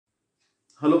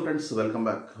Hello friends, welcome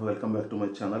back to my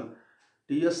channel.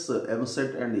 TS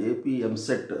EAMCET and AP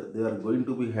EAMCET, they are going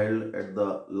to be held at the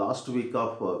last week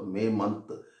of May month,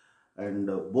 and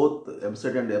both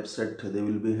EAMCET and EAPCET, they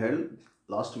will be held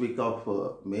last week of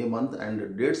May month,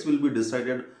 and dates will be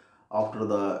decided after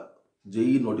the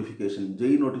JEE notification.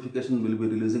 JEE notification will be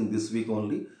releasing this week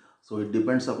only, so it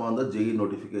depends upon the JEE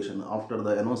notification. After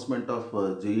the announcement of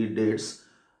JEE dates,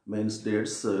 mains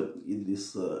dates, in this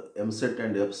EAMCET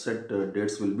and EAPCET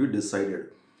dates will be decided,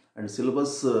 and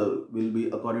syllabus will be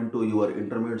according to your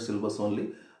intermediate syllabus only.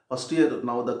 First year,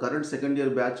 now the current second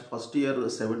year batch, first year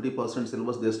 70%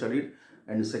 syllabus they studied,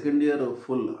 and second year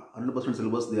full 100%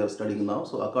 syllabus they are studying now.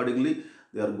 So accordingly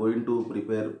they are going to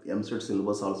prepare EAMCET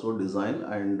syllabus also design,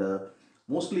 and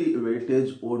mostly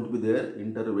weightage won't be there,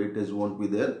 inter weightage won't be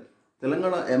there.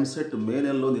 Telangana EAMCET మే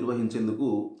నెలలో నిర్వహించేందుకు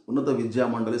ఉన్నత విద్యా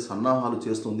మండలి సన్నాహాలు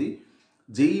చేస్తుంది.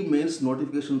 JEE mains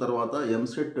notification తర్వాత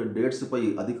ఎంసెట్ డేట్స్పై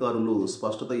అధికారులు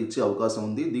స్పష్టత ఇచ్చే అవకాశం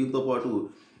ఉంది. దీంతోపాటు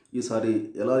ఈసారి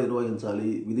ఎలా నిర్వహించాలి,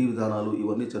 విధి విధానాలు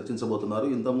ఇవన్నీ చర్చించబోతున్నారు.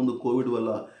 ఇంతకుముందు కోవిడ్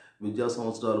వల్ల విద్యా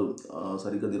సంవత్సరాలు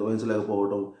సరిగ్గా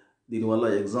నిర్వహించలేకపోవడం, దీనివల్ల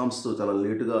ఎగ్జామ్స్ చాలా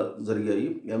లేటుగా జరిగాయి,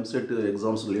 ఎంసెట్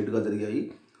ఎగ్జామ్స్ లేటుగా జరిగాయి.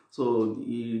 సో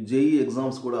ఈ జేఈ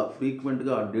ఎగ్జామ్స్ కూడా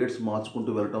ఫ్రీక్వెంట్గా డేట్స్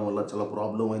మార్చుకుంటూ వెళ్ళటం వల్ల చాలా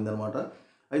ప్రాబ్లం అయిందనమాట.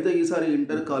 అయితే ఈసారి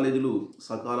ఇంటర్ కాలేజీలు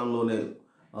సకాలంలోనే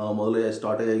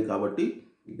స్టార్ట్ అయ్యాయి కాబట్టి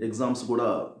ఎగ్జామ్స్ కూడా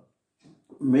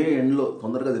మే ఎండ్లో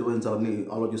తొందరగా నిర్వహించాలని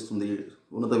ఆలోచిస్తుంది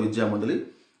ఉన్నత విద్యా మండలి.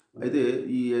 అయితే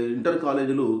ఈ ఇంటర్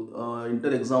కాలేజీలు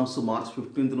ఇంటర్ ఎగ్జామ్స్ మార్చ్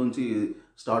 15th నుంచి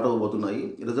స్టార్ట్ అవ్వబోతున్నాయి.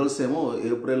 రిజల్ట్స్ ఏమో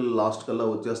ఏప్రిల్ లాస్ట్ కల్లా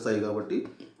వచ్చేస్తాయి కాబట్టి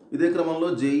ఇదే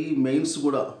క్రమంలో జేఈ మెయిన్స్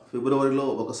కూడా ఫిబ్రవరిలో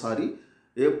ఒకసారి,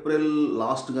 ఏప్రిల్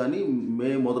లాస్ట్ కానీ మే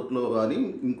మొదట్లో కానీ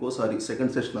ఇంకోసారి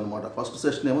సెకండ్ సెషన్ అనమాట. ఫస్ట్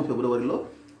సెషన్ ఏమో ఫిబ్రవరిలో,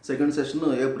 సెకండ్ సెషన్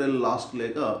ఏప్రిల్ లాస్ట్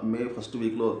లేక మే ఫస్ట్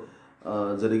వీక్లో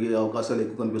జరిగే అవకాశాలు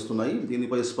ఎక్కువ కనిపిస్తున్నాయి.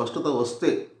 దీనిపై స్పష్టత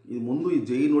వస్తే, ఇది ముందు ఈ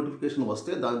జేఈ నోటిఫికేషన్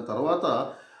వస్తే దాని తర్వాత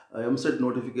ఎంసెట్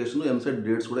నోటిఫికేషన్, ఎంసెట్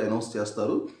డేట్స్ కూడా అనౌన్స్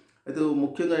చేస్తారు. అయితే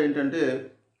ముఖ్యంగా ఏంటంటే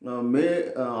మే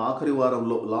ఆఖరి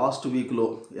వారంలో లాస్ట్ వీక్లో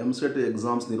ఎంసెట్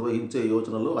ఎగ్జామ్స్ నిర్వహించే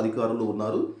యోచనలో అధికారులు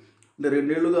ఉన్నారు. అంటే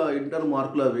 2 ఏళ్లుగా ఇంటర్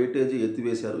మార్కుల వెయిటేజ్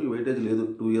ఎత్తివేశారు. ఈ వెయిటేజ్ లేదు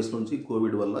 2 years నుంచి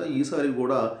కోవిడ్ వల్ల. ఈసారి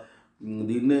కూడా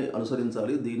దీన్నే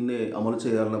అనుసరించాలి, దీన్నే అమలు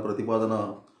చేయాలన్న ప్రతిపాదన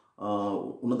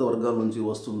ఉన్నత వర్గాల నుంచి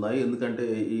వస్తున్నాయి. ఎందుకంటే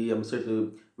ఈ ఎంసెట్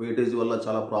వెయిటేజ్ వల్ల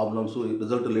చాలా ప్రాబ్లమ్స్,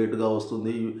 రిజల్ట్ లేటుగా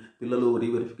వస్తుంది, పిల్లలు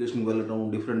రీవెరిఫికేషన్కి వెళ్ళటం,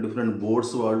 డిఫరెంట్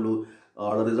బోర్డ్స్ వాళ్ళు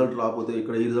వాళ్ళ రిజల్ట్ రాకపోతే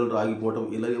ఇక్కడ ఈ రిజల్ట్ ఆగిపోవటం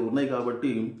ఇలా ఉన్నాయి.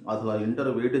 కాబట్టి అసలు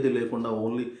ఇంటర్ వెయిటేజ్ లేకుండా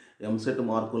ఓన్లీ ఎంసెట్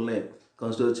మార్కులనే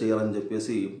కన్సిడర్ చేయాలని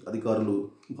చెప్పేసి అధికారులు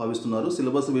భావిస్తున్నారు.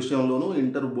 సిలబస్ విషయంలోనూ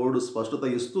ఇంటర్ బోర్డు స్పష్టత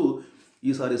ఇస్తూ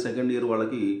ఈసారి సెకండ్ ఇయర్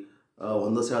వాళ్ళకి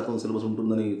 100% సిలబస్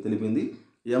ఉంటుందని తెలిపింది.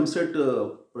 ఎంసెట్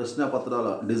ప్రశ్నపత్రాల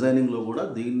డిజైనింగ్లో కూడా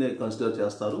దీన్నే కన్సిడర్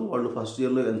చేస్తారు. వాళ్ళు ఫస్ట్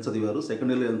ఇయర్లో ఎంత చదివారు,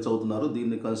 సెకండ్ ఇయర్లో ఎంత చదువుతున్నారు,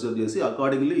 దీన్ని కన్సిడర్ చేసి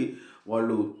అకార్డింగ్లీ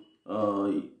వాళ్ళు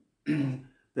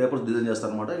పేపర్స్ డిజైన్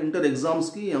చేస్తారనమాట. ఇంటర్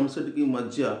ఎగ్జామ్స్కి ఎంసెట్కి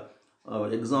మధ్య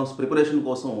ఎగ్జామ్స్ ప్రిపరేషన్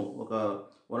కోసం ఒక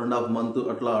 1.5 month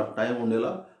అట్లా టైం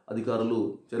ఉండేలా అధికారులు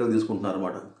చర్యలు తీసుకుంటున్నారు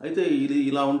అనమాట. అయితే ఇది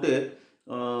ఇలా ఉంటే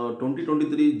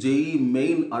 2023 జేఈ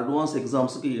మెయిన్ అడ్వాన్స్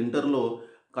ఎగ్జామ్స్కి ఇంటర్లో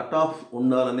కట్ ఆఫ్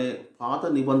ఉండాలనే పాత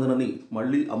నిబంధనని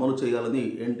మళ్ళీ అమలు చేయాలని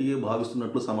ఎన్టీఏ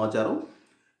భావిస్తున్నట్లు సమాచారం.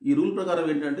 ఈ రూల్ ప్రకారం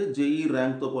ఏంటంటే జేఈ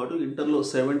ర్యాంక్తో పాటు ఇంటర్లో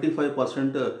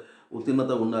 75%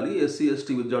 ఉత్తీర్ణత ఉండాలి. ఎస్సీ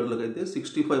ఎస్టీ విద్యార్థులకైతే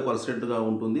 65%గా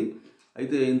ఉంటుంది.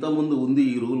 అయితే ఇంతకుముందు ఉంది,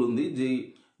 ఈ రూల్ ఉంది,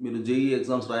 మీరు జేఈ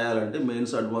ఎగ్జామ్స్ రాయాలంటే,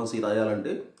 మెయిన్స్ అడ్వాన్స్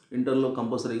రాయాలంటే ఇంటర్లో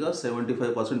కంపల్సరీగా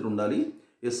 75% ఉండాలి.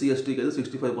 ఎస్సీ ఎస్టీకి అయితే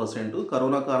 65%.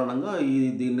 కరోనా కారణంగా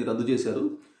దీన్ని రద్దు చేశారు.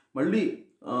 మళ్ళీ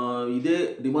ఇదే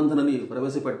నిబంధనని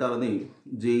ప్రవేశపెట్టాలని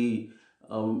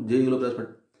జేఈలో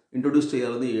ఇంట్రొడ్యూస్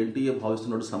చేయాలని ఎన్టీఏ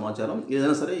భావిస్తున్నట్టు సమాచారం.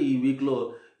 ఏదైనా సరే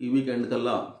ఈ వీకెండ్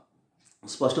కల్లా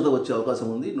స్పష్టత వచ్చే అవకాశం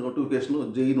ఉంది.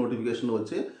 జేఈ నోటిఫికేషన్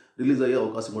రిలీజ్ అయ్యే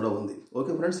అవకాశం కూడా ఉంది.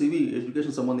 ఓకే ఫ్రెండ్స్, ఇవి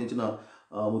ఎడ్యుకేషన్ సంబంధించిన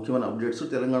ముఖ్యమైన అప్డేట్స్.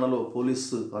 తెలంగాణలో పోలీస్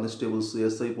కానిస్టేబుల్స్,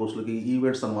 ఎస్ఐ పోస్టులకి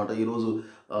ఈవెంట్స్ అనమాట ఈరోజు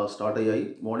స్టార్ట్ అయ్యాయి.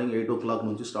 మార్నింగ్ 8 o'clock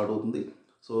నుంచి స్టార్ట్ అవుతుంది.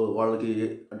 సో వాళ్ళకి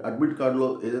అడ్మిట్ కార్డులో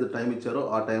ఏదైతే టైం ఇచ్చారో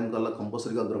ఆ టైం కల్లా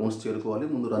కంపల్సరీగా గ్రౌండ్స్ చేరుకోవాలి.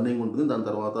 ముందు రన్నింగ్ ఉంటుంది, దాని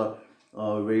తర్వాత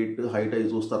వెయిట్, హైట్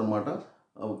అవి చూస్తారనమాట.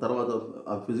 తర్వాత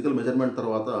ఫిజికల్ మెజర్మెంట్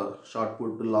తర్వాత shot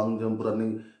put, long jump,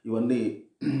 running ఇవన్నీ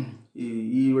ఈ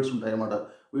ఈవెంట్స్ ఉంటాయి అన్నమాట.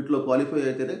 వీటిలో క్వాలిఫై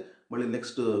అయితేనే మళ్ళీ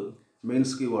నెక్స్ట్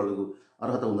మెయిన్స్కి వాళ్ళకు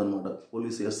అర్హత ఉందన్నమాట,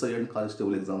 పోలీస్, ఎస్ఐ అండ్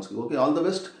కానిస్టేబుల్ ఎగ్జామ్స్కి. Okay, all the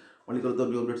best. మళ్ళీ కలుద్దాం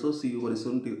new updates. See you very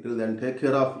soon. Till then take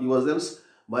care of your selves.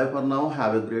 By for now.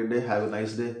 Have a great day. Have a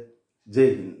nice day. జై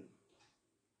హింద్.